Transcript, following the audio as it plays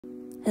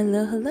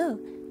Hello.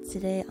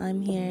 Today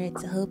I'm here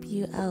to help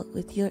you out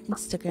with your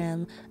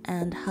Instagram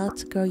and how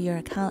to grow your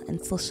account and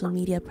social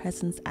media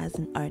presence as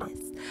an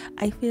artist.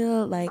 I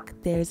feel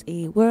like there's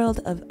a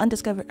world of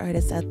undiscovered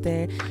artists out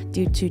there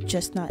due to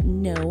just not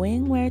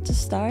knowing where to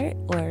start,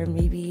 or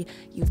maybe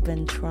you've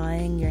been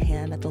trying your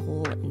hand at the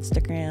whole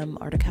Instagram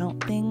art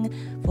account thing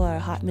for a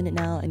hot minute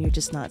now and you're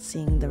just not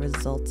seeing the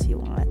results you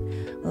want.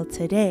 Well,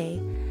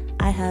 today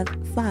I have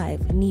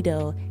 5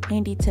 neato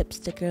handy tips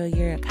to grow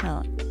your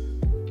account.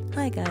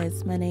 Hi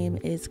guys, my name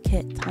is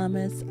Kit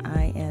Thomas.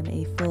 I am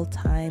a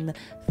full-time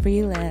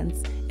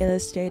freelance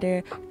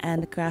illustrator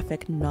and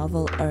graphic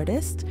novel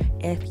artist.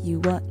 If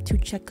you want to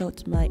check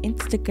out my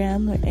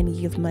Instagram or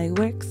any of my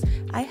works,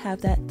 I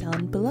have that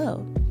down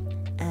below.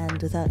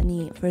 And without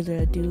any further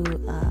ado,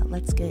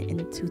 let's get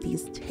into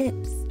these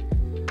tips.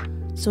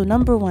 So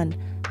number 1,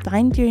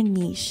 find your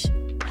niche.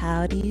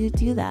 How do you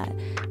do that?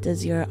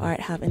 Does your art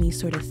have any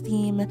sort of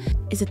theme?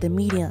 Is it the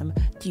medium?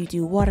 Do you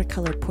do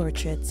watercolor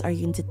portraits? Are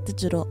you into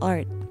digital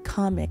art,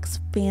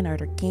 comics, fan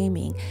art, or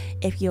gaming?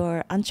 If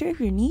you're unsure of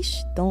your niche,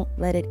 don't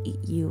let it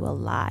eat you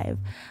alive.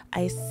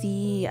 I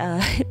see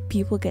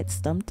people get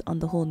stumped on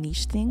the whole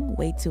niche thing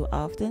way too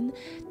often.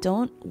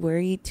 Don't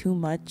worry too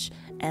much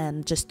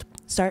and just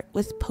start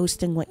with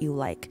posting what you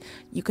like.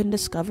 You can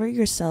discover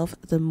yourself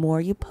the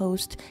more you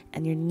post,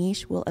 and your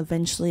niche will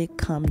eventually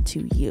come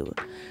to you.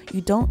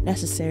 You don't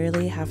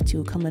necessarily have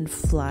to come in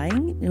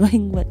flying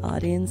knowing what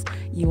audience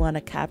you want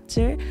to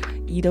capture.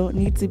 You don't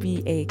need to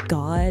be a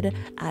god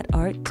at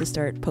art to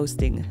start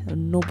posting.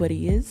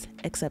 Nobody is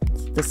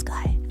except the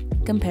sky.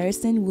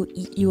 Comparison will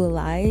eat you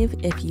alive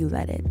if you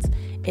let it.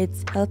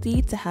 It's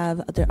healthy to have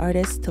other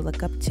artists to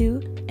look up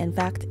to. In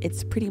fact,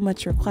 it's pretty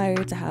much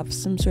required to have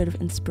some sort of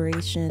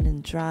inspiration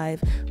and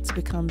drive to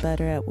become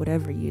better at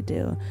whatever you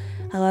do.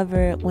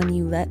 However, when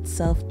you let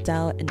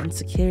self-doubt and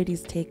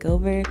insecurities take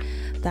over,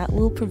 that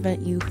will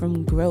prevent you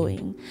from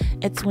growing.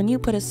 It's when you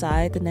put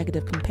aside the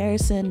negative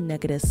comparison,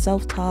 negative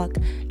self-talk,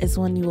 is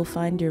when you will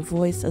find your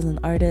voice as an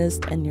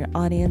artist and your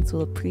audience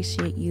will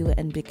appreciate you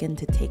and begin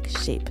to take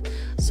shape.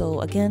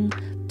 So again,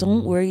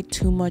 don't worry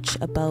too much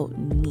about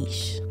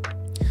niche.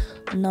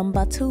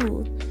 Number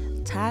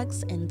 2,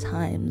 tags and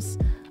times.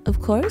 Of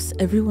course,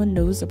 everyone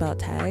knows about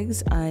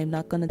tags. I'm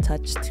not going to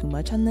touch too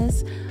much on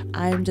this.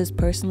 I'm just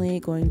personally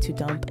going to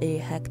dump a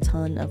heck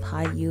ton of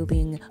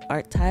high-yielding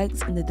art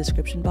tags in the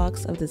description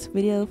box of this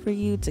video for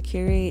you to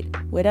curate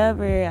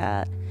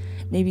whatever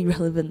may be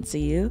relevant to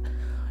you.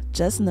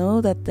 Just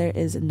know that there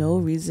is no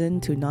reason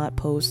to not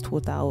post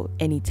without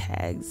any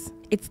tags.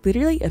 It's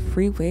literally a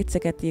free way to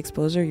get the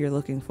exposure you're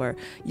looking for.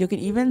 You can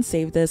even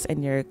save this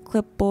in your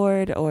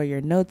clipboard or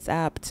your notes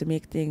app to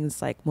make things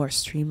like more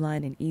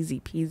streamlined and easy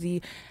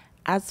peasy.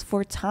 As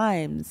for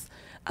times,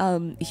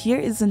 here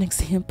is an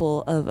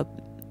example of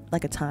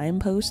a time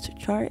post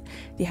chart.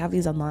 They have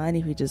these online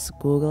if you just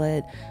Google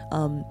it.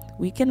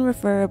 We can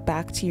refer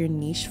back to your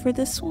niche for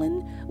this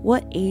one.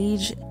 What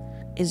age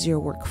is your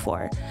work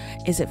for?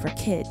 Is it for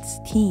kids,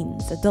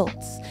 teens,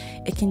 adults?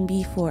 It can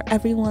be for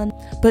everyone,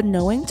 but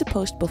knowing to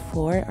post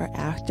before or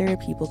after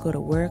people go to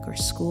work or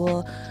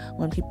school,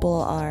 when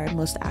people are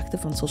most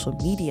active on social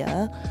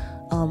media,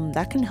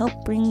 that can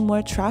help bring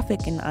more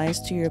traffic and eyes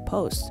to your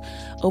posts.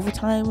 Over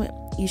time,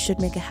 you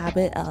should make a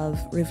habit of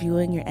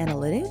reviewing your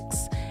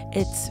analytics.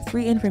 It's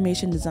free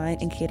information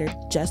designed and catered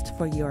just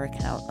for your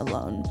account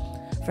alone.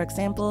 For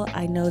example,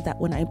 I know that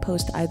when I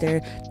post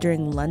either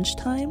during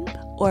lunchtime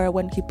or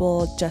when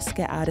people just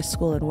get out of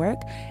school and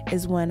work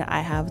is when I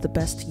have the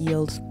best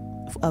yield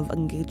of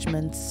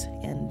engagements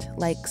and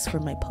likes for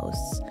my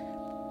posts.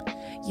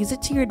 Use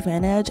it to your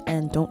advantage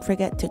and don't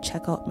forget to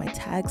check out my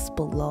tags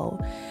below.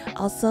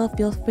 Also,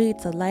 feel free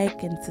to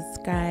like and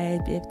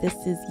subscribe if this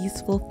is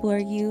useful for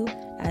you,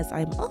 as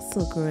I'm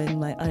also growing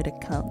my art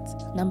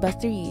account. Number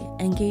 3,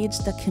 engage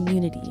the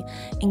community.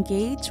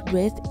 Engage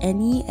with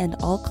any and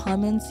all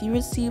comments you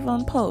receive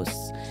on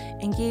posts.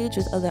 Engage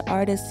with other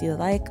artists you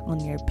like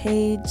on your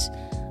page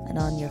and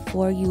on your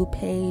For You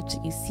page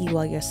you see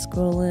while you're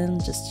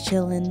scrolling, just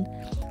chilling.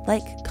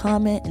 Like,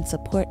 comment, and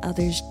support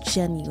others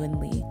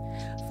genuinely.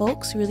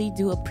 Folks really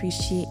do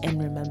appreciate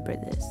and remember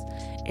this.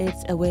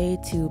 It's a way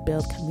to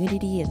build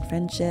community and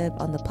friendship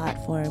on the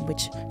platform,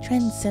 which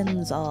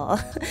transcends all.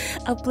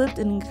 Uplift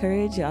and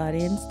encourage your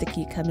audience to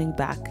keep coming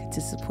back to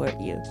support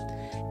you.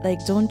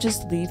 Like, don't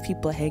just leave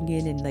people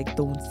hanging and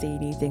don't say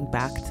anything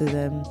back to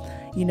them.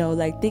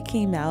 They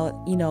came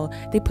out,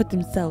 they put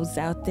themselves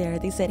out there.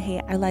 They said,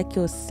 hey, I like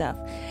your stuff.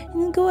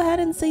 And then go ahead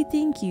and say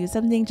thank you.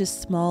 Something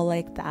just small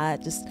like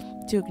that, just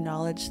to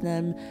acknowledge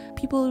them.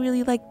 People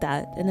really like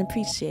that and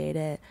appreciate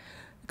it.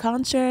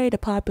 Contrary to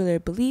popular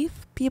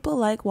belief, people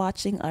like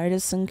watching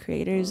artists and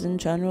creators in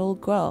general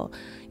grow.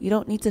 You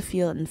don't need to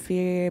feel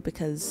inferior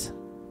because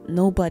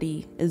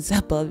nobody is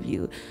above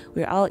you.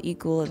 We're all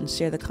equal and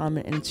share the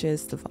common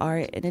interest of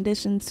art in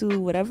addition to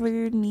whatever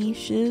your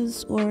niche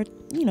is or,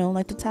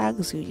 the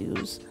tags you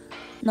use.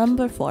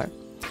 Number 4,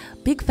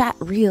 big fat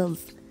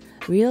reels.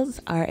 Reels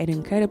are an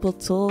incredible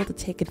tool to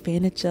take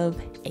advantage of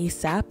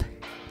ASAP.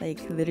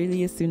 like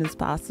literally as soon as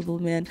possible,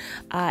 man.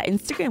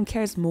 Instagram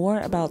cares more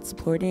about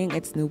supporting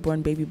its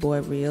newborn baby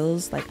boy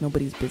reels like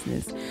nobody's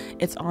business.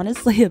 It's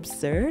honestly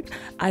absurd.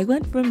 I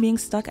went from being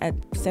stuck at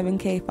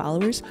 7K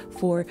followers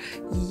for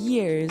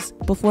years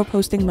before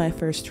posting my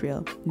first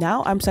reel.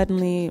 Now I'm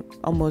suddenly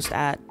almost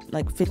at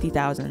like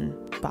 50,000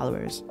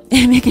 followers.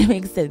 Make it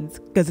make sense,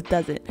 because it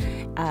doesn't.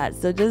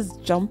 So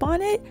just jump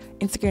on it.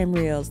 Instagram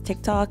Reels,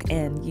 TikTok,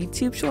 and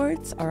YouTube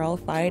Shorts are all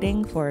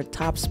fighting for a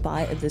top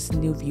spot of this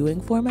new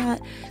viewing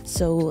format.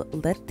 So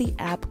let the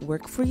app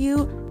work for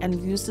you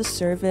and use the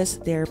service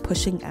they're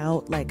pushing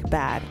out like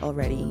bad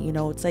already. You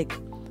know, it's like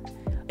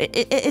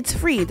it's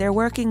free. They're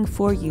working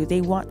for you.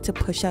 They want to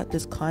push out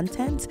this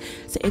content.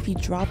 So if you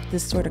drop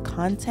this sort of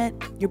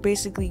content, you're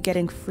basically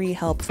getting free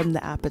help from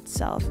the app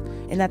itself.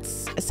 And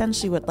that's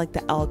essentially what like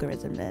the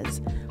algorithm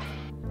is.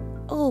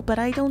 Oh, but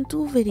I don't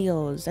do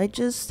videos. I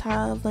just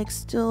have like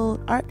still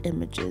art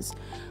images.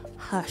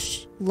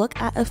 Hush. Look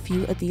at a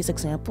few of these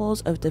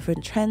examples of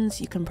different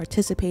trends you can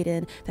participate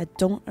in that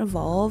don't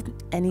involve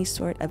any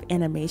sort of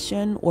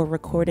animation or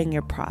recording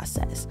your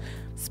process.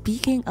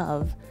 Speaking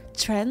of,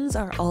 trends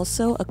are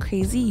also a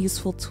crazy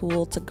useful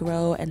tool to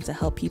grow and to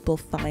help people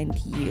find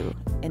you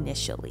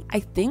initially. I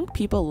think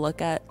people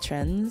look at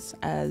trends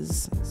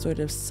as sort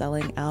of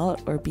selling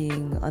out or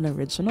being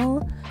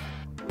unoriginal,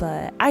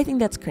 but I think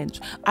that's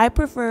cringe. I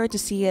prefer to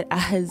see it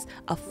as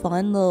a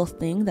fun little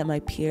thing that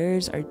my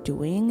peers are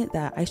doing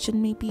that I should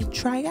maybe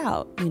try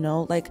out, you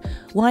know? Like,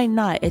 why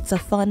not? It's a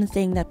fun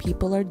thing that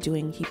people are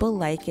doing. People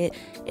like it.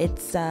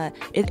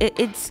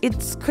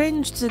 It's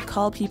cringe to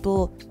call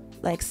people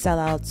like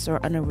sellouts or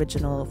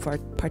unoriginal for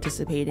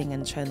participating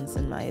in trends,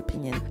 in my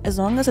opinion. As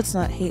long as it's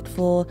not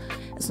hateful,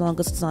 as long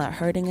as it's not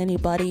hurting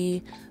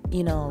anybody,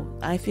 you know,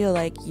 I feel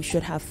like you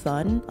should have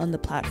fun on the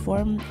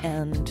platform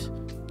and,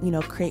 you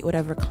know, create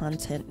whatever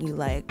content you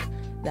like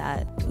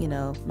that, you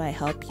know, might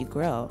help you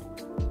grow.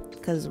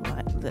 Because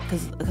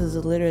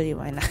literally,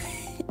 why not?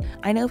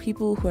 I know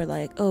people who are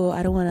like, oh,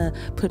 I don't want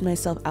to put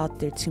myself out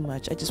there too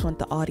much. I just want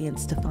the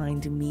audience to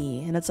find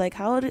me. And it's like,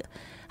 how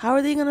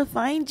are they going to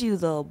find you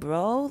though,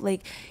 bro?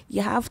 Like,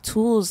 you have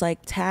tools like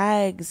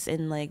tags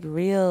and like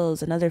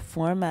reels and other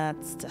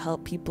formats to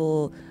help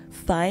people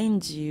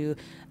find you.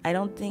 I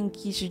don't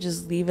think you should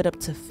just leave it up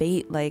to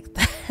fate like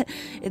that.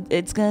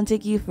 It's going to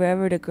take you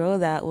forever to grow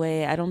that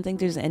way. I don't think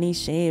there's any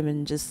shame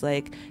in just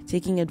like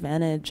taking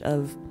advantage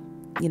of,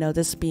 you know,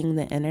 this being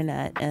the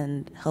internet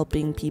and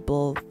helping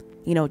people,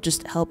 you know,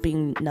 just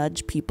helping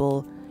nudge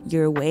people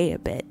your way a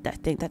bit. I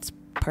think that's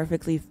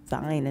perfectly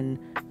fine and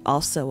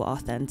also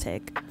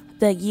authentic.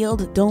 The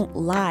yield don't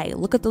lie.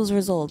 Look at those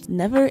results.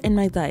 Never in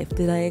my life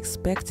did I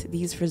expect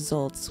these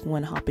results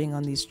when hopping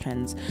on these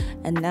trends.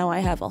 And now I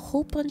have a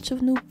whole bunch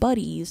of new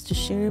buddies to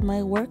share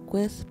my work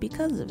with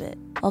because of it.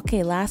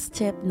 Okay, last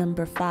tip,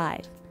 number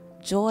 5.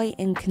 Joy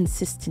and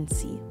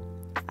consistency.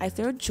 I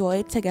throw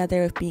joy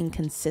together with being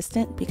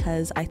consistent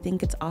because I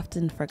think it's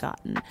often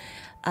forgotten.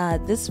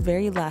 This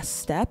very last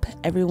step,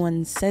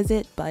 everyone says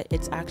it, but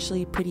it's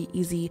actually pretty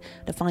easy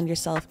to find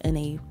yourself in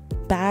a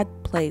bad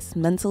place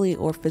mentally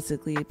or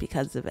physically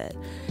because of it.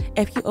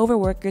 If you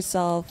overwork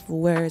yourself,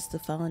 where is the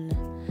fun?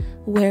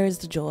 Where is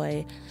the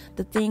joy?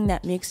 The thing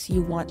that makes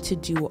you want to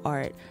do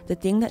art, the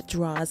thing that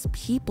draws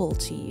people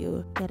to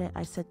you. Get it?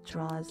 I said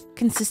draws.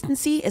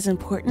 Consistency is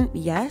important,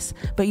 yes,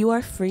 but you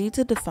are free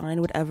to define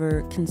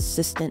whatever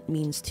consistent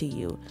means to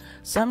you.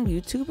 Some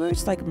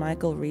YouTubers like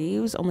Michael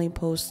Reeves only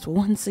post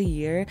once a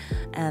year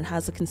and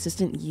has a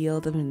consistent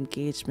yield of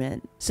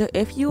engagement. So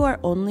if you are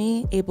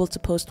only able to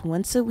post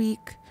once a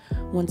week,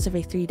 once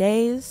every 3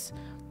 days,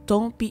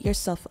 don't beat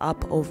yourself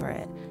up over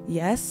it.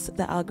 Yes,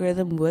 the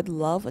algorithm would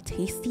love a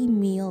tasty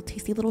meal,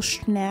 tasty little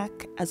snack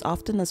as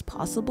often as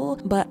possible,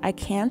 but I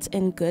can't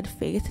in good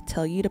faith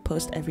tell you to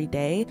post every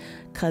day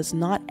because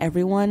not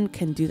everyone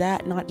can do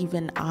that. Not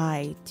even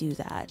I do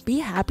that. Be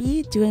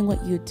happy doing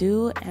what you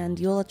do and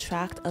you'll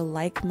attract a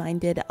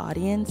like-minded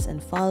audience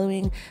and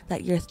following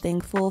that you're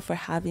thankful for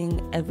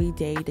having every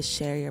day to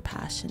share your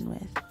passion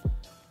with.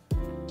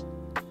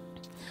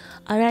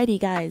 Alrighty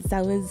guys,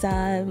 that was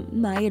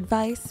my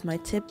advice, my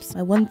tips,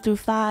 my 1 through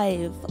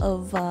 5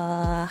 of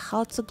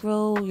how to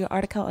grow your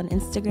art account on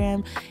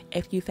Instagram.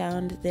 If you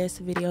found this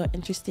video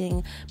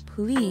interesting,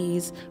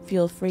 please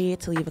feel free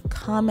to leave a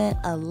comment,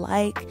 a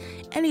like,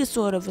 any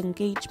sort of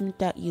engagement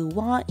that you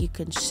want. You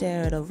can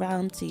share it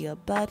around to your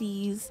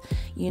buddies,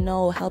 you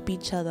know, help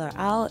each other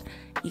out.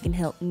 You can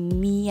help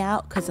me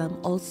out because I'm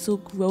also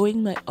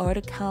growing my art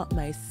account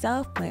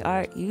myself, my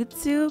art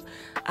YouTube.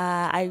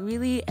 I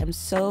really am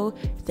so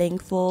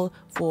thankful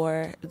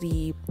for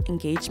the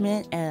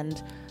engagement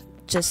and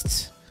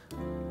just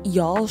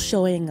y'all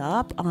showing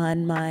up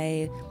on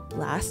my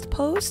last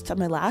post, on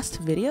my last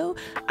video.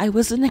 I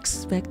wasn't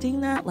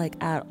expecting that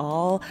like at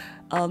all.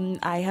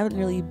 I haven't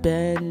really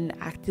been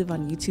active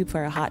on YouTube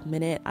for a hot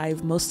minute.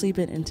 I've mostly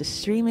been into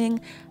streaming.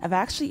 I've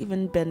actually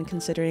even been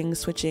considering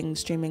switching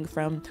streaming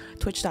from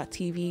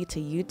twitch.tv to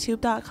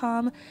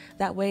youtube.com.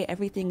 That way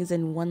everything is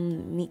in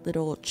one neat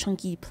little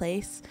chunky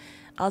place.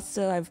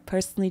 Also, I've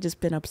personally just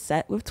been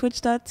upset with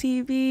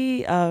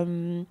twitch.tv.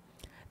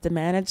 The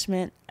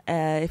management,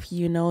 if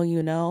you know,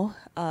 you know.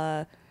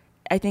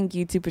 I think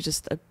YouTube is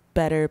just a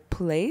better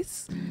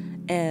place,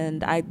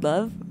 and I'd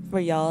love for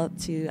y'all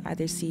to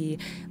either see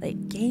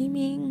like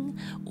gaming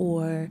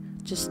or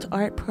just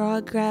art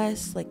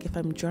progress, like if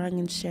I'm drawing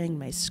and sharing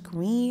my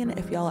screen.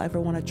 If y'all ever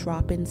want to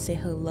drop in, say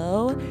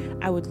hello,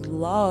 I would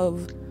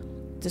love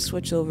to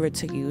switch over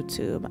to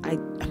YouTube.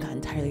 I'm not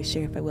entirely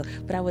sure if I will,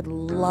 but I would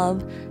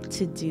love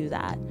to do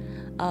that.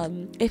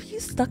 If you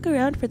stuck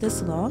around for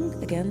this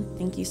long, again,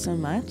 thank you so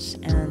much,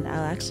 and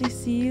I'll actually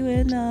see you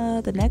in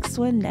the next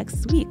one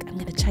next week. I'm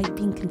gonna try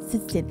being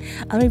consistent.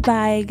 Alright,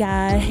 bye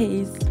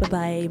guys.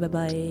 Bye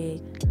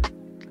bye.